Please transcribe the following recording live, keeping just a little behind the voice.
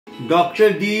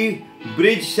Dr.D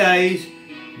bridge size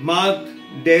marked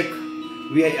deck.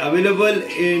 We are available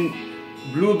in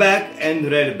blue back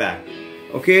and red back.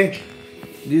 Okay,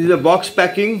 this is a box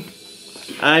packing,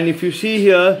 and if you see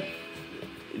here,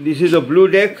 this is a blue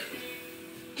deck.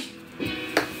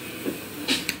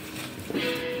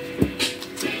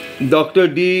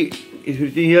 Dr.D is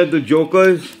written here. The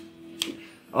jokers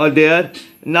are there.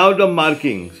 Now the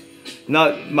markings.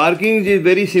 Now markings is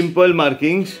very simple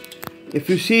markings. If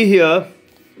you see here,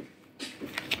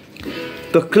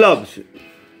 the clubs,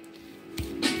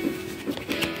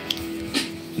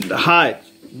 the heart,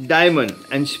 diamond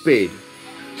and spade,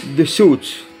 the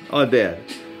suits are there.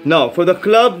 Now for the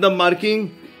club, the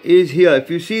marking is here. If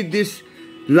you see this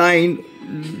line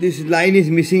is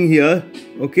missing here.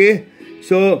 Okay,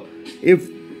 so if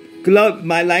club,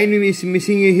 my line is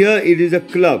missing here, it is a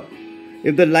club.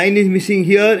 If the line is missing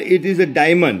here, it is a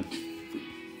diamond.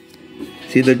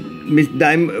 See, the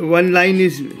one line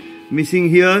is missing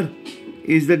here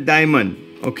is the diamond.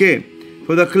 Okay,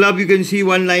 for the club you can see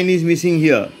one line is missing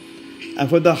here, and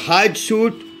for the heart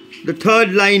suit the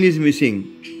third line is missing.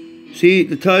 See,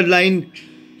 the third line,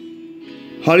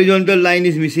 horizontal line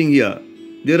is missing here.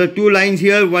 There are two lines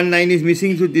here, one line is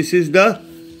missing, so this is the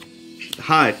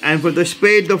heart. And for the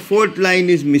spade, the fourth line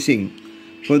is missing.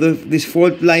 This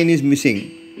fourth line is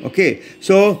missing. Okay,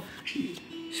 so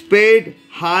spade,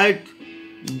 heart,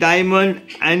 diamond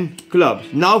and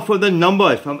clubs. Now for the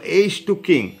numbers from ace to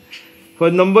king. For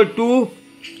number 2,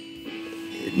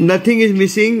 nothing is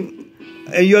missing.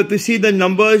 You have to see the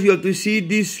numbers. You have to see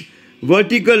this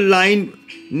vertical line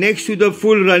next to the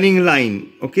full running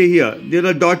line. Okay, here there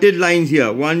are dotted lines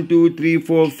here, 1 2 3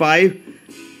 4 5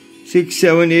 6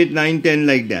 7 8 9 10,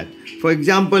 like that. For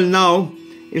example, now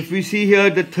if we see here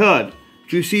the third,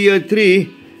 if you see here 3,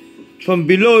 from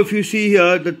below if you see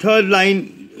here the third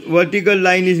line, vertical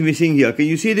line is missing here. Can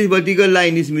you see this vertical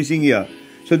line is missing here?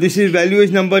 So this is value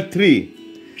is number 3.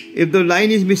 If the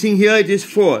line is missing here, it is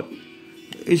 4.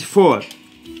 It's 4.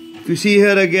 If you see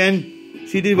here again,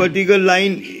 see the vertical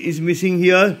line is missing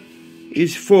here,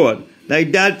 is 4.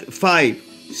 Like that, 5,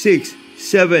 6,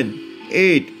 7,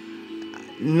 8,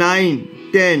 9,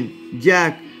 10,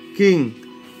 jack, king,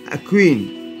 a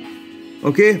queen.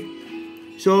 Okay,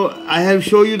 so I have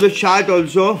shown you the chart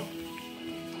also.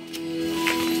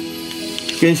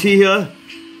 You can see here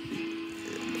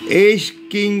ace,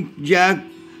 king, jack,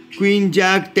 queen,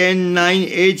 jack, 10, 9,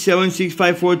 8, 7, 6,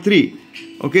 5, 4, 3.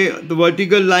 Okay, the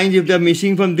vertical lines, if they are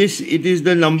missing from this, it is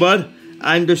the number,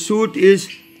 and the suit is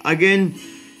again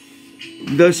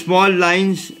the small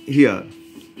lines here.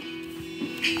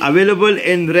 Available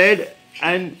in red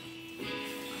and